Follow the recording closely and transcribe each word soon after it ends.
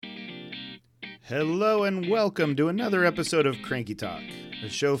Hello and welcome to another episode of Cranky Talk, a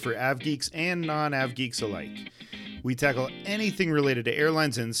show for AvGeeks and non-AvGeeks alike. We tackle anything related to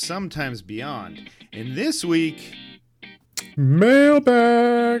airlines and sometimes beyond. And this week...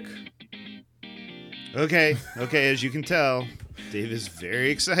 Mailbag! Okay, as you can tell, Dave is very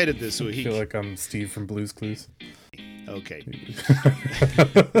excited this week. I feel like I'm Steve from Blue's Clues. Okay.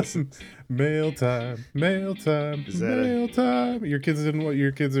 Mail time. Is that mail time. Your kids didn't what?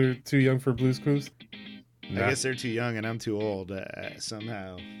 Your kids are too young for Blue's Clues? Nah. I guess they're too young and I'm too old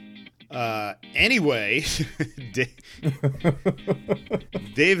somehow. Anyway,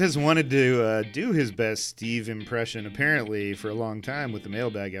 Dave has wanted to do his best Steve impression apparently for a long time with the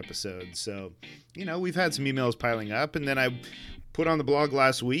mailbag episode. So, we've had some emails piling up, and then I put on the blog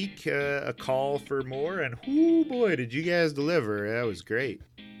last week a call for more, and whoo boy, did you guys deliver. That was great.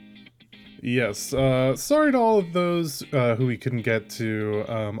 Yes. Sorry to all of those who we couldn't get to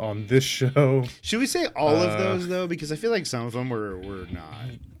on this show. Should we say all of those, though? Because I feel like some of them were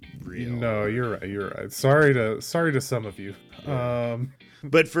not real. No, you're right. Sorry to some of you.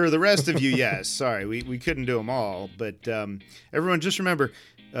 But for the rest of you, yes. Sorry, we couldn't do them all. But everyone, just remember,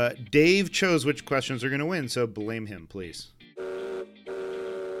 Dave chose which questions are going to win, so blame him, please.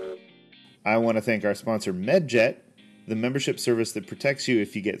 I want to thank our sponsor, MedJet, the membership service that protects you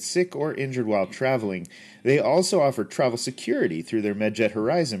if you get sick or injured while traveling. They also offer travel security through their MedJet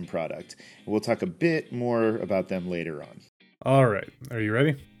Horizon product. We'll talk a bit more about them later on. All right. Are you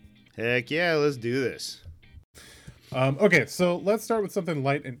ready? Heck yeah, let's do this. Okay, so let's start with something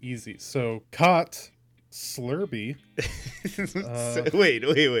light and easy. So, Cot Slurby.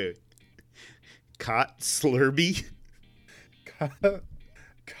 Wait. Cot Slurby?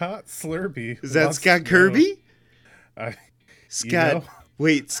 Cot Slurby. Is that Scott Kirby? Scott, know?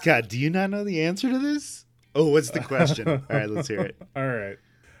 Wait, Scott, do you not know the answer to this? Oh, what's the question? All right, let's hear it. All right.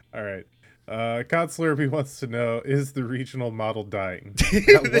 Cot Slurby wants to know, is the regional model dying?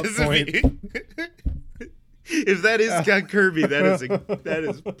 At what point? If that is Scott Kirby, that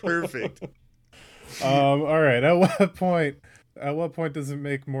is perfect. All right. At what point does it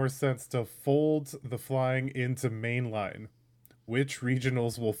make more sense to fold the flying into mainline? Which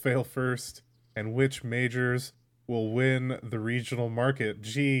regionals will fail first, and which majors will win the regional market?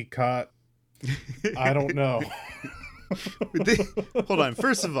 Gee, Cot, I don't know. Hold on.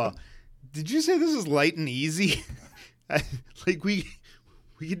 First of all, did you say this is light and easy? We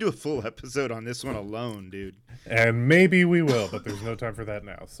could do a full episode on this one alone, dude. And maybe we will, but there's no time for that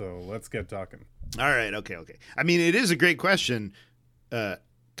now. So let's get talking. All right. Okay. I mean, it is a great question,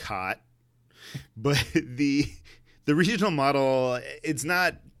 Cot, but the regional model, it's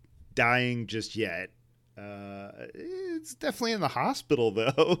not dying just yet. It's definitely in the hospital,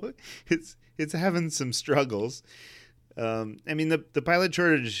 though. It's having some struggles. I mean, the pilot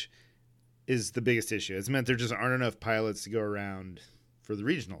shortage is the biggest issue. It's meant there just aren't enough pilots to go around for the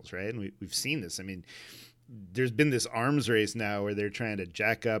regionals, right? And we've seen this. I mean, there's been this arms race now where they're trying to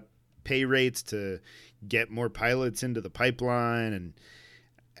jack up pay rates to get more pilots into the pipeline. And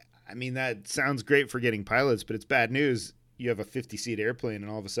I mean, that sounds great for getting pilots, but it's bad news. You have a 50-seat airplane and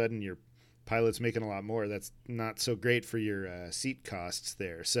all of a sudden your pilot's making a lot more. That's not so great for your seat costs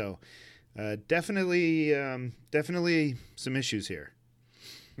there. So definitely some issues here.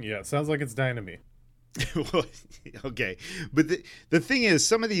 Yeah, it sounds like it's dying to me. Okay. But the thing is,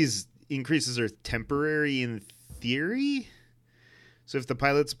 some of these increases are temporary in theory. So if the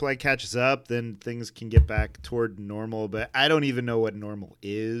pilot supply catches up, then things can get back toward normal. But I don't even know what normal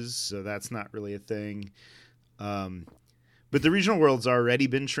is, so that's not really a thing. But the regional world's already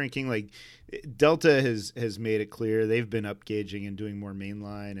been shrinking. Like Delta has made it clear they've been up gauging and doing more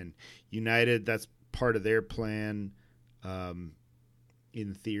mainline, and United, that's part of their plan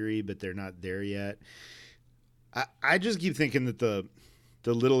in theory, but they're not there yet. I just keep thinking that the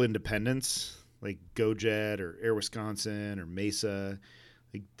little independents like GoJet or Air Wisconsin or Mesa,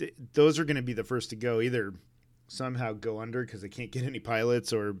 like those are going to be the first to go, either somehow go under because they can't get any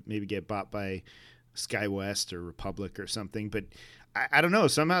pilots, or maybe get bought by SkyWest or Republic or something. But I don't know.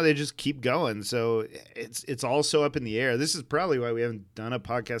 Somehow they just keep going. So it's all so up in the air. This is probably why we haven't done a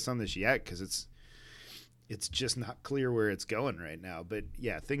podcast on this yet, because it's just not clear where it's going right now. But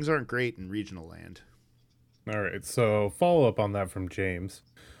yeah, things aren't great in regional land. All right. So follow up on that from James.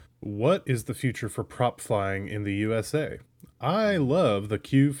 What is the future for prop flying in the USA? I love the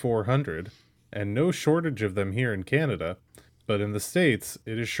Q400 and no shortage of them here in Canada, but in the States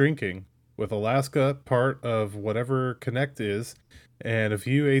it is shrinking, with Alaska part of whatever Connect is, and a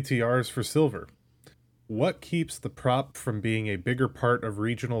few ATRs for silver. What keeps the prop from being a bigger part of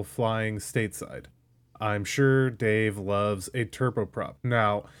regional flying stateside? I'm sure Dave loves a turboprop.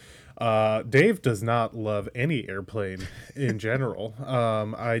 Now, Dave does not love any airplane in general.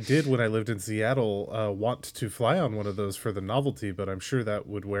 I did, when I lived in Seattle, want to fly on one of those for the novelty, but I'm sure that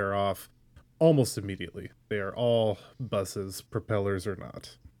would wear off almost immediately. They are all buses, propellers or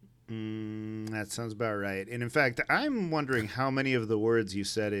not. That sounds about right. And in fact, I'm wondering how many of the words you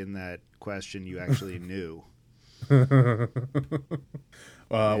said in that question you actually knew.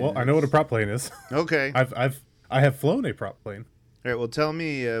 Well, I know what a prop plane is. Okay. I have flown a prop plane. All right. Well, tell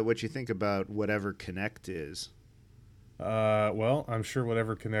me what you think about whatever Connect is. Well, I'm sure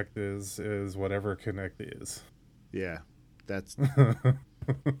whatever Connect is whatever Connect is. Yeah, that's.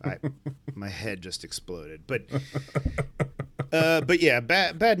 My head just exploded. But yeah,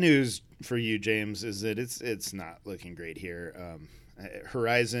 bad news for you, James, is that it's not looking great here.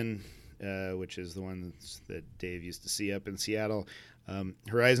 Horizon, which is the one that Dave used to see up in Seattle.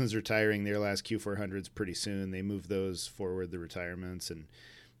 Horizon's retiring their last Q400s pretty soon. They move those forward, the retirements, and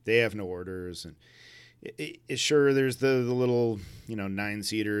they have no orders. And sure, there's the little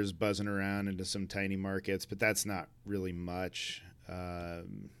 9-seaters buzzing around into some tiny markets, but that's not really much.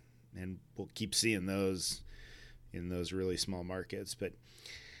 And we'll keep seeing those in those really small markets. But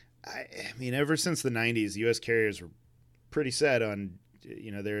I mean, ever since the 90s, U.S. carriers were pretty set on,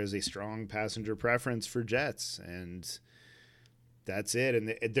 there is a strong passenger preference for jets, and that's it.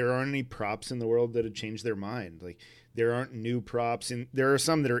 And there aren't any props in the world that have changed their mind. Like, there aren't new props, and there are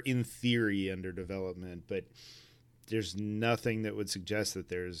some that are in theory under development, but there's nothing that would suggest that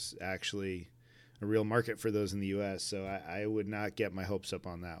there's actually a real market for those in the U.S. So I would not get my hopes up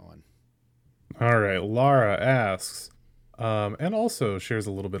on that one. All right. Laura asks, and also shares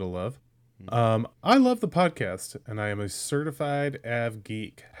a little bit of love. I love the podcast, and I am a certified AV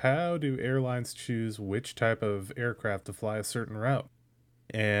geek. How do airlines choose which type of aircraft to fly a certain route?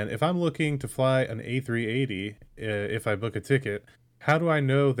 And if I'm looking to fly an A380, if I book a ticket, how do I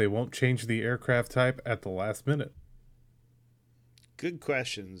know they won't change the aircraft type at the last minute? Good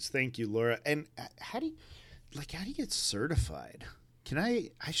questions. Thank you, Laura. And how do you get certified?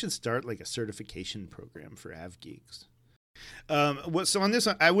 I should start like a certification program for AV geeks. So on this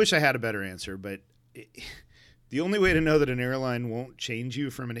one, I wish I had a better answer, but the only way to know that an airline won't change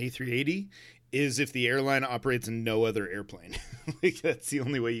you from an A380 is if the airline operates no other airplane. Like, that's the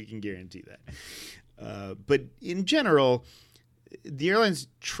only way you can guarantee that. But in general, the airlines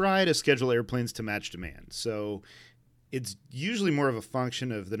try to schedule airplanes to match demand. So it's usually more of a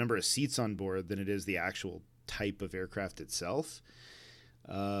function of the number of seats on board than it is the actual type of aircraft itself.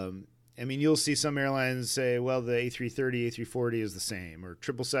 I mean, you'll see some airlines say, well, the A330, A340 is the same, or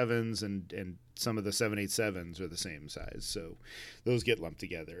 777s and some of the 787s are the same size. So those get lumped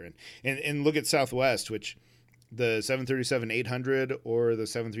together. And look at Southwest, which the 737-800 or the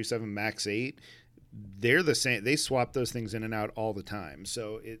 737 MAX 8, they're the same. They swap those things in and out all the time.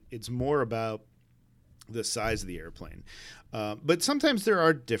 So it's more about the size of the airplane. But sometimes there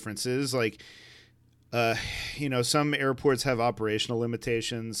are differences, like, some airports have operational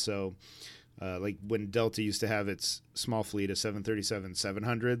limitations. So, like when Delta used to have its small fleet of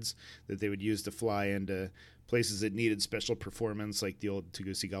 737-700s that they would use to fly into places that needed special performance, like the old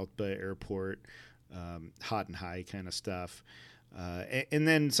Tegucigalpa airport, hot and high kind of stuff. And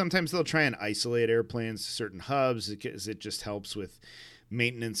then sometimes they'll try and isolate airplanes to certain hubs because it just helps with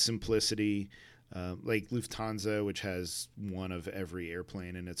maintenance simplicity. Like Lufthansa, which has one of every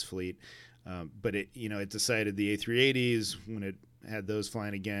airplane in its fleet. But it decided the A380s, when it had those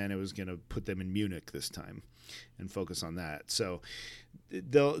flying again, it was going to put them in Munich this time and focus on that. So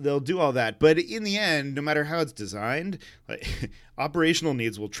they'll do all that. But in the end, no matter how it's designed, like, operational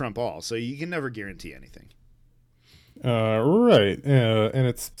needs will trump all. So you can never guarantee anything. Right. And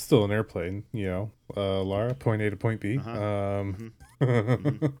it's still an airplane, Laura, point A to point B. All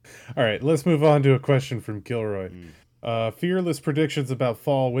right, let's move on to a question from Gilroy. Fearless predictions about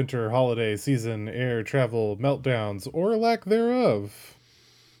fall, winter, holiday, season, air, travel, meltdowns, or lack thereof.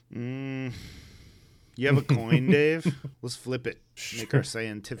 You have a coin, Dave? Let's flip it. Sure. Make our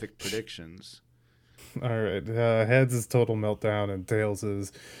scientific predictions. All right. Heads is total meltdown, and tails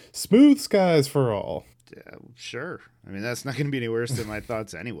is smooth skies for all. Sure. I mean, that's not going to be any worse than my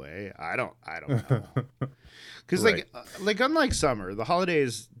thoughts anyway. I don't know. Because Right. like unlike summer, the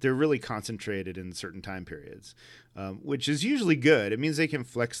holidays, they're really concentrated in certain time periods, which is usually good. It means they can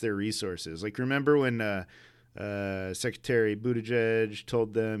flex their resources. Like, remember when Secretary Buttigieg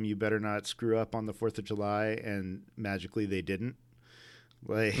told them you better not screw up on the 4th of July, and magically they didn't?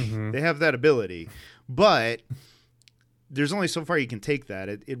 Like, they have that ability. But there's only so far you can take that.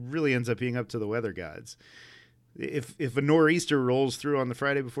 It really ends up being up to the weather gods. If a nor'easter rolls through on the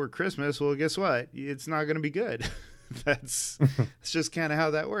Friday before Christmas, well, guess what? It's not going to be good. That's just kind of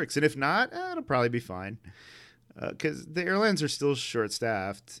how that works. And if not, it'll probably be fine. Because the airlines are still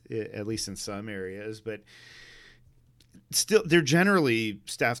short-staffed, at least in some areas, but still, they're generally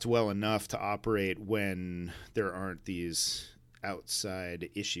staffed well enough to operate when there aren't these outside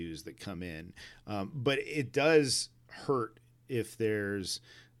issues that come in. But it does hurt if there's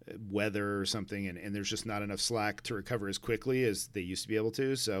weather or something and there's just not enough slack to recover as quickly as they used to be able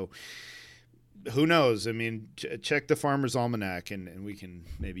to. So who knows? I mean, check the Farmer's Almanac and we can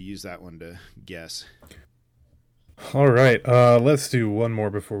maybe use that one to guess. All right, let's do one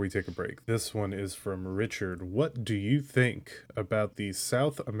more before we take a break. This one is from Richard. What do you think about the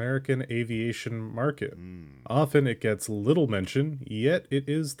South American aviation market? Often it gets little mention, yet it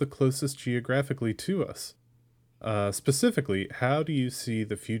is the closest geographically to us. Specifically, how do you see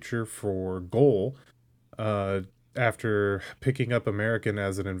the future for GOL after picking up American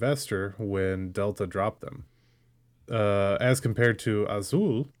as an investor when Delta dropped them? As compared to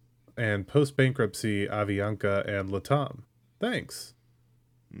Azul and post-bankruptcy Avianca and LATAM. Thanks.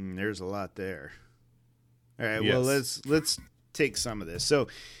 There's a lot there. All right, Yes. well, let's take some of this. So,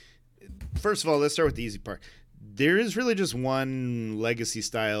 first of all, let's start with the easy part. There is really just one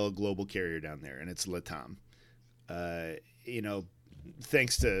legacy-style global carrier down there, and it's LATAM.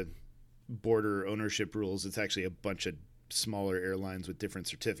 Thanks to border ownership rules, it's actually a bunch of smaller airlines with different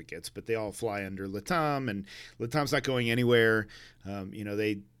certificates, but they all fly under LATAM, and LATAM's not going anywhere.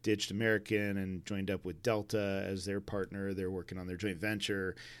 They ditched American and joined up with Delta as their partner. They're working on their joint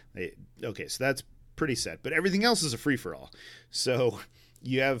venture. So that's pretty set, but everything else is a free-for-all. So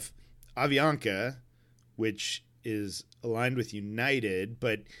you have Avianca, which is aligned with United,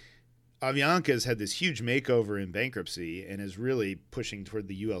 but Avianca has had this huge makeover in bankruptcy and is really pushing toward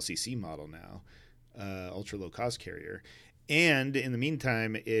the ULCC model now, ultra low cost carrier. And in the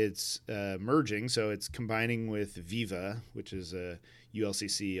meantime, it's merging. So it's combining with Viva, which is a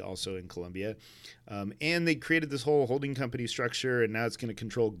ULCC also in Colombia. And they created this whole holding company structure, and now it's going to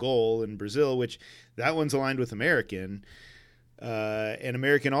control GOL in Brazil, which that one's aligned with American. And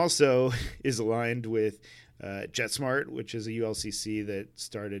American also is aligned with JetSmart, which is a ULCC that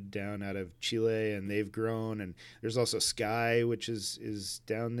started down out of Chile, and they've grown. And there's also Sky, which is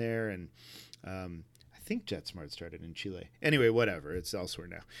down there, and I think JetSmart started in Chile. Anyway, whatever, it's elsewhere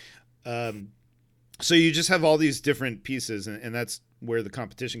now. So you just have all these different pieces, and that's where the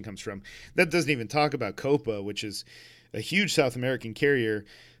competition comes from. That doesn't even talk about Copa, which is a huge South American carrier,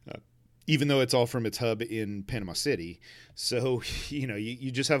 even though it's all from its hub in Panama City. So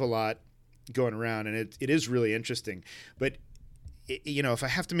you just have a lot going around, and it is really interesting. But if I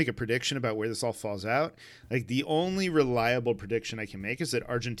have to make a prediction about where this all falls out, like the only reliable prediction I can make is that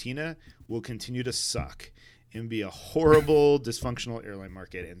Argentina will continue to suck and be a horrible dysfunctional airline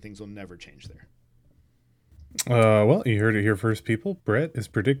market, and things will never change there. Well, you heard it here first, people. Brett is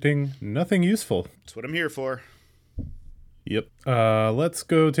predicting nothing useful. That's what I'm here for. Yep. Let's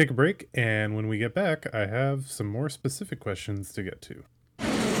go take a break, and when we get back, I have some more specific questions to get to.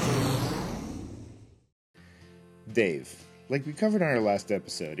 Dave, like we covered on our last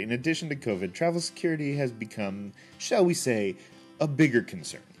episode, in addition to COVID, travel security has become, shall we say, a bigger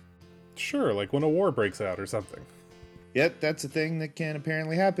concern. Sure, like when a war breaks out or something. Yep, that's a thing that can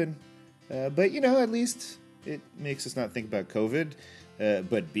apparently happen. But at least it makes us not think about COVID.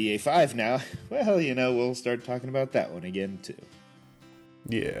 But BA5 now, well, we'll start talking about that one again, too.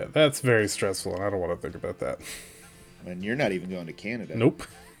 Yeah, that's very stressful, and I don't want to think about that. And you're not even going to Canada. Nope.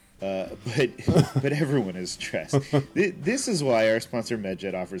 But everyone is stressed. This is why our sponsor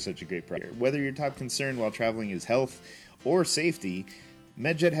MedJet offers such a great product. Whether your top concern while traveling is health or safety,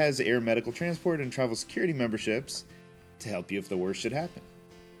 MedJet has air medical transport and travel security memberships to help you if the worst should happen.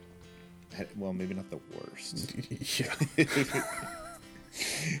 Well, maybe not the worst. Yeah.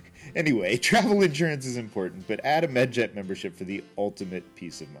 Anyway, travel insurance is important, but add a MedJet membership for the ultimate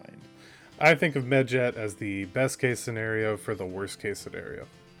peace of mind. I think of MedJet as the best case scenario for the worst case scenario.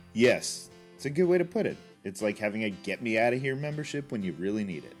 Yes, it's a good way to put it. It's like having a get me out of here membership when you really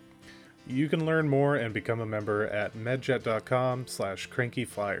need it. You can learn more and become a member at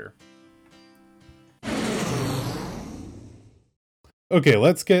medjet.com/crankyflyer. Okay,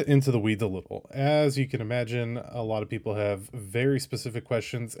 let's get into the weeds a little. As you can imagine, a lot of people have very specific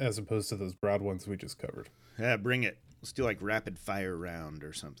questions as opposed to those broad ones we just covered. Yeah, bring it. Let's do like rapid fire round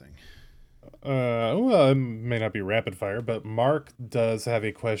or something. Well, it may not be rapid fire, but Mark does have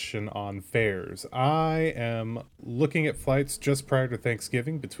a question on fares. I am looking at flights just prior to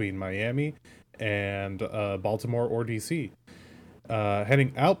Thanksgiving between Miami and Baltimore or DC.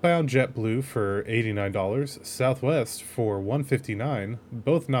 Heading outbound JetBlue for $89, Southwest for $159,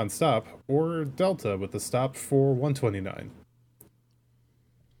 both nonstop, or Delta with a stop for $129.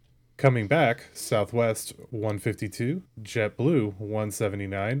 Coming back, Southwest $152, JetBlue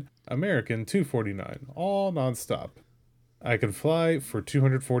 $179, American $249, all nonstop. I can fly for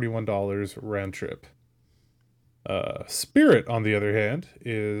 $241 round trip. Spirit, on the other hand,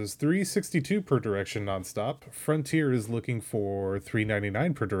 is $362 per direction nonstop. Frontier is looking for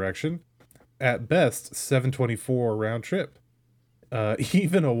 $399 per direction. At best, $724 round trip.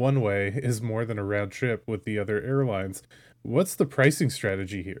 Even a one-way is more than a round trip with the other airlines. What's the pricing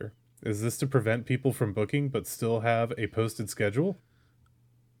strategy here? Is this to prevent people from booking but still have a posted schedule?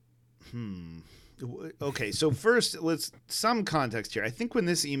 Okay, so first, let's some context here. I think when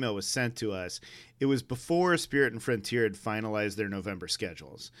this email was sent to us, it was before Spirit and Frontier had finalized their November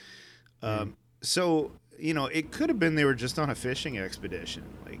schedules. So, it could have been they were just on a fishing expedition.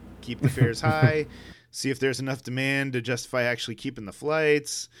 Like, keep the fares high, see if there's enough demand to justify actually keeping the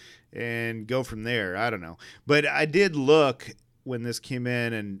flights, and go from there. I don't know. But I did look when this came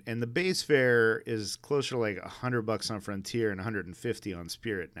in, and the base fare is closer to like $100 on Frontier and $150 on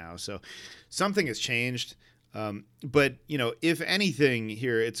Spirit now. So something has changed. But if anything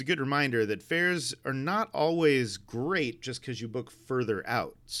here, it's a good reminder that fares are not always great just because you book further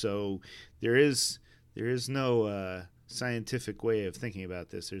out. So there is no scientific way of thinking about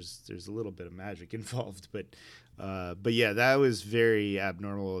this. There's a little bit of magic involved, but yeah, that was very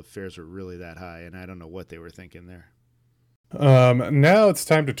abnormal if fares were really that high, and I don't know what they were thinking there. Now it's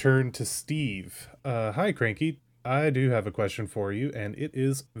time to turn to Steve. Hi, Cranky. I do have a question for you, and it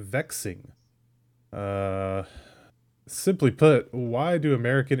is vexing. Simply put, why do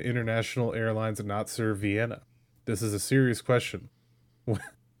American International Airlines not serve Vienna? This is a serious question.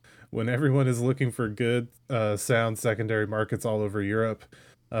 When everyone is looking for good, sound secondary markets all over Europe,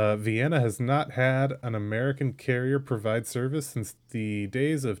 Vienna has not had an American carrier provide service since the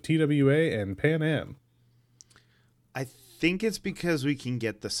days of TWA and Pan Am. I think it's because we can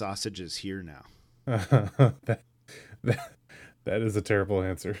get the sausages here now. that is a terrible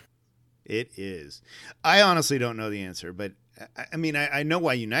answer. It is. I honestly don't know the answer, but I mean, I know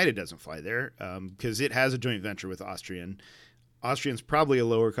why United doesn't fly there, because it has a joint venture with Austrian. Austrian's probably a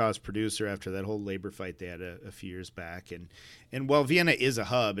lower cost producer after that whole labor fight they had a few years back. And while Vienna is a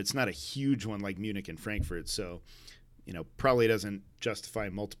hub, it's not a huge one like Munich and Frankfurt. So, probably doesn't justify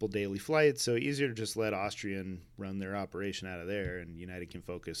multiple daily flights. So easier to just let Austrian run their operation out of there and United can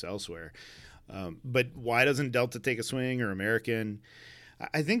focus elsewhere. But why doesn't Delta take a swing, or American?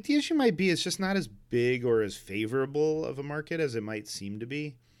 I think the issue might be it's just not as big or as favorable of a market as it might seem to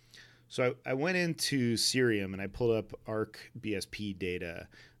be. So I went into Cirium and I pulled up ARC BSP data,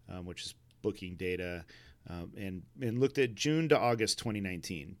 which is booking data, and looked at June to August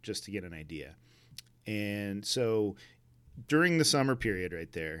 2019 just to get an idea. And so during the summer period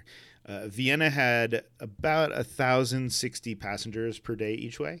right there, Vienna had about 1,060 passengers per day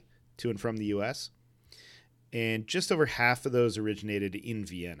each way to and from the U.S., and just over half of those originated in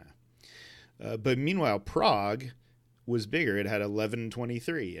Vienna. But meanwhile, Prague was bigger. It had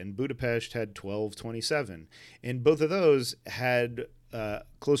 1,123, and Budapest had 1,227. And both of those had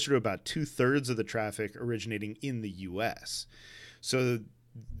closer to about 2/3 of the traffic originating in the U.S. So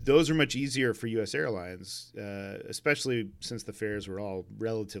those are much easier for U.S. airlines, especially since the fares were all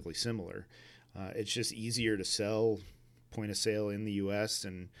relatively similar. It's just easier to sell point of sale in the U.S.,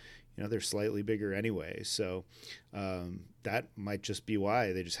 and they're slightly bigger anyway. So that might just be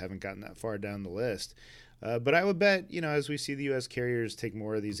why they just haven't gotten that far down the list. But I would bet, as we see the U.S. carriers take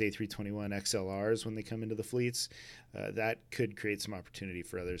more of these A321 XLRs when they come into the fleets, that could create some opportunity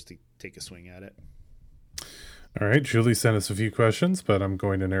for others to take a swing at it. All right, Julie sent us a few questions, but I'm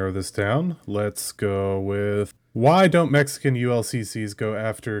going to narrow this down. Let's go with, why don't Mexican ULCCs go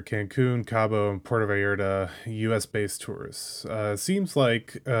after Cancun, Cabo, and Puerto Vallarta U.S.-based tourists? Seems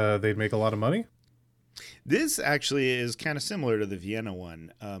like they'd make a lot of money. This actually is kind of similar to the Vienna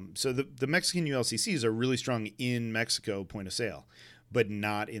one. So the Mexican ULCCs are really strong in Mexico point of sale, but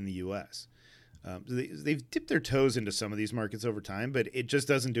not in the U.S. They've dipped their toes into some of these markets over time, but it just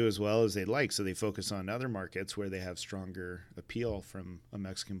doesn't do as well as they'd like. So they focus on other markets where they have stronger appeal from a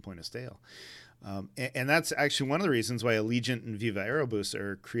Mexican point of sale. And that's actually one of the reasons why Allegiant and Viva Aerobus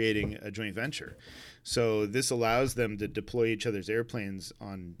are creating a joint venture. So this allows them to deploy each other's airplanes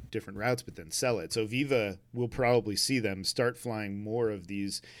on different routes, but then sell it. So Viva will probably see them start flying more of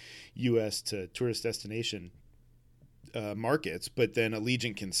these U.S. to tourist destination markets, but then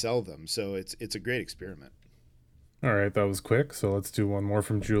Allegiant can sell them. So it's a great experiment. All right, that was quick. So let's do one more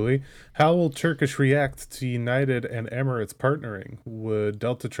from Julie. How will Turkish react to United and Emirates partnering? Would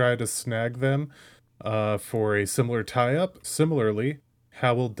Delta try to snag them for a similar tie-up? Similarly,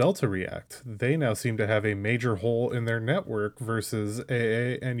 how will Delta react? They now seem to have a major hole in their network versus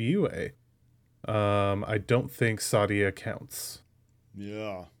AA and UA. I don't think Saudia counts.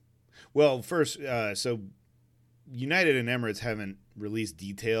 Yeah. Well, first, so United and Emirates haven't released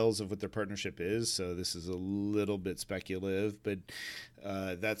details of what their partnership is, so this is a little bit speculative, but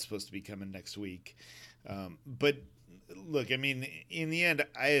that's supposed to be coming next week. But look, I mean, in the end,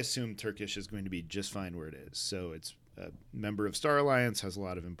 I assume Turkish is going to be just fine where it is. So it's a member of Star Alliance, has a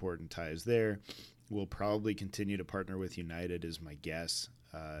lot of important ties there. We'll probably continue to partner with United, is my guess.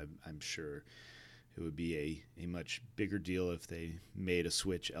 I'm sure it would be a much bigger deal if they made a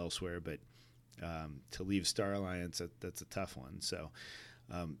switch elsewhere, but to leave Star Alliance, that's a tough one. So,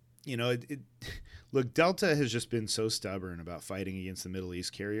 look, Delta has just been so stubborn about fighting against the Middle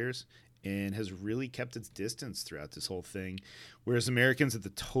East carriers and has really kept its distance throughout this whole thing, whereas Americans at the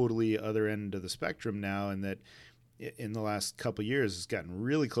totally other end of the spectrum now, and that in the last couple of years has gotten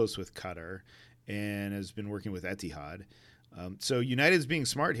really close with Qatar and has been working with Etihad. So United's being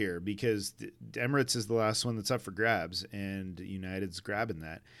smart here because Emirates is the last one that's up for grabs, and United's grabbing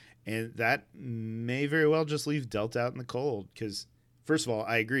that. And that may very well just leave Delta out in the cold because, first of all,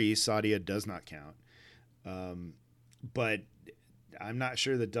 I agree, Saudia does not count. But I'm not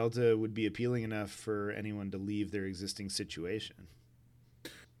sure that Delta would be appealing enough for anyone to leave their existing situation.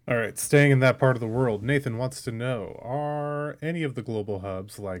 All right, staying in that part of the world, Nathan wants to know, are any of the global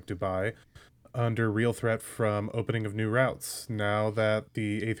hubs like Dubai under real threat from opening of new routes now that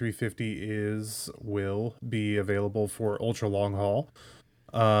the A350 will be available for ultra long haul?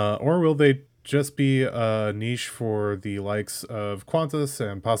 Or will they just be a niche for the likes of Qantas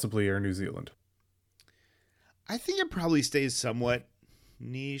and possibly Air New Zealand? I think it probably stays somewhat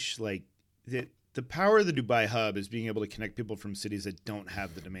niche. Like the power of the Dubai hub is being able to connect people from cities that don't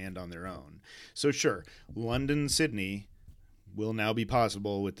have the demand on their own. So sure, London, Sydney will now be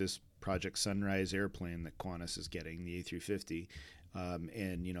possible with this Project Sunrise airplane that Qantas is getting, the A350.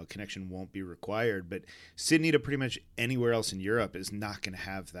 And connection won't be required, but Sydney to pretty much anywhere else in Europe is not going to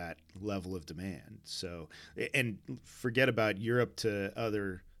have that level of demand. So, and forget about Europe to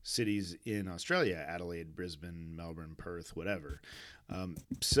other cities in Australia: Adelaide, Brisbane, Melbourne, Perth, whatever.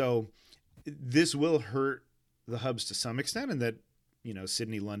 So this will hurt the hubs to some extent, in that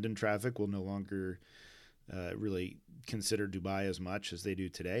Sydney London traffic will no longer really consider Dubai as much as they do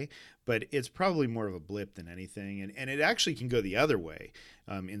today, but it's probably more of a blip than anything, and it actually can go the other way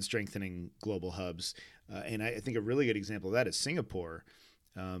in strengthening global hubs. And I think a really good example of that is Singapore.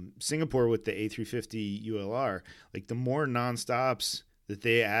 Singapore with the A350 ULR, like the more nonstops that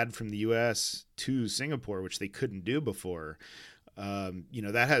they add from the U.S. to Singapore, which they couldn't do before,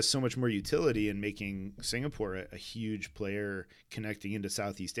 that has so much more utility in making Singapore a huge player connecting into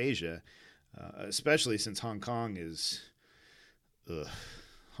Southeast Asia. Especially since Hong Kong is,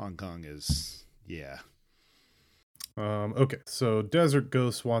 yeah. Okay, so Desert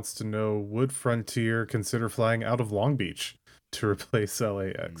Ghost wants to know, would Frontier consider flying out of Long Beach to replace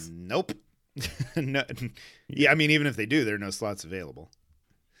LAX? Nope. No. Yeah, I mean, even if they do, there are no slots available.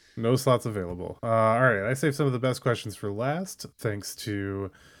 No slots available. All right, I saved some of the best questions for last, thanks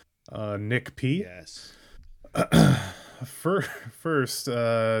to Nick P. Yes. First,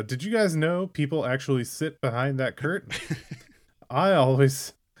 did you guys know people actually sit behind that curtain? I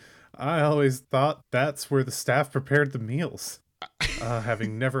always thought that's where the staff prepared the meals,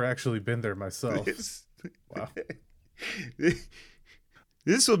 having never actually been there myself. Wow.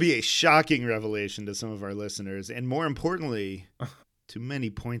 This will be a shocking revelation to some of our listeners, and more importantly, to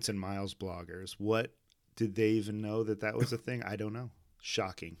many Points and Miles bloggers. What did they even know that was a thing? I don't know.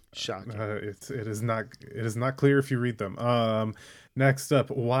 Shocking. It is not clear if you read them. Next up,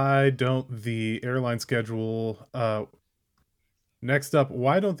 why don't the airlines schedule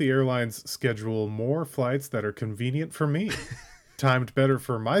more flights that are convenient for me, timed better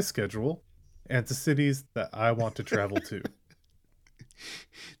for my schedule, and to cities that I want to travel to?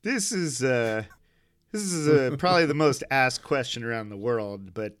 This is probably the most asked question around the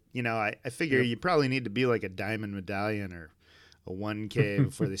world, but I figure you probably need to be like a diamond medallion or a 1K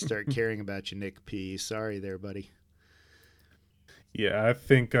before they start caring about you, Nick P. Sorry there, buddy. Yeah, I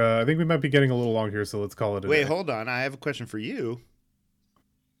think we might be getting a little long here, so let's call it a Wait, day. hold on. I have a question for you.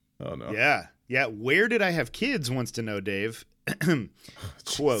 Oh, no. Yeah. Where did I have kids wants to know, Dave.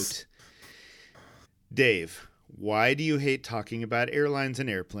 Quote, Dave, why do you hate talking about airlines and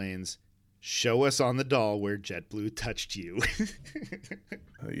airplanes? Show us on the doll where JetBlue touched you.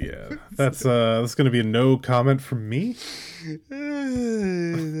 Yeah, that's going to be a no comment from me.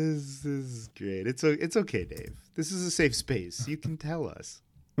 This is great. It's okay, Dave. This is a safe space. You can tell us.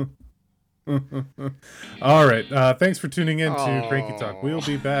 All right. Thanks for tuning in to Cranky Talk. We'll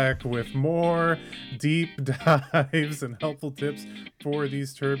be back with more deep dives and helpful tips for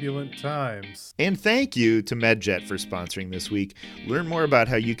these turbulent times. And thank you to MedJet for sponsoring this week. Learn more about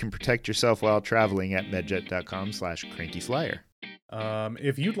how you can protect yourself while traveling at medjet.com/crankyflyer.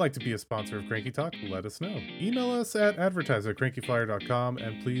 If you'd like to be a sponsor of Cranky Talk, let us know. Email us at advertise@crankyflyer.com,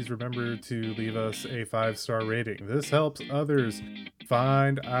 and please remember to leave us a 5-star rating. This helps others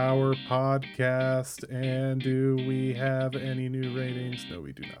find our podcast. And do we have any new ratings? No,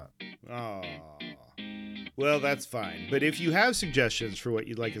 we do not. Oh, well, that's fine. But if you have suggestions for what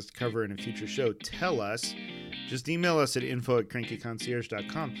you'd like us to cover in a future show, tell us. Just email us at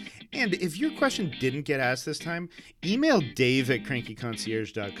info@crankyconcierge.com. And if your question didn't get asked this time, email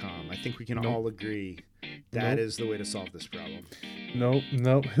dave@crankyconcierge.com. I think we can all agree that is the way to solve this problem.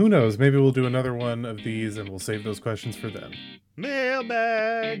 Nope. Who knows? Maybe we'll do another one of these and we'll save those questions for then.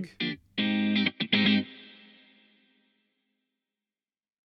 Mailbag!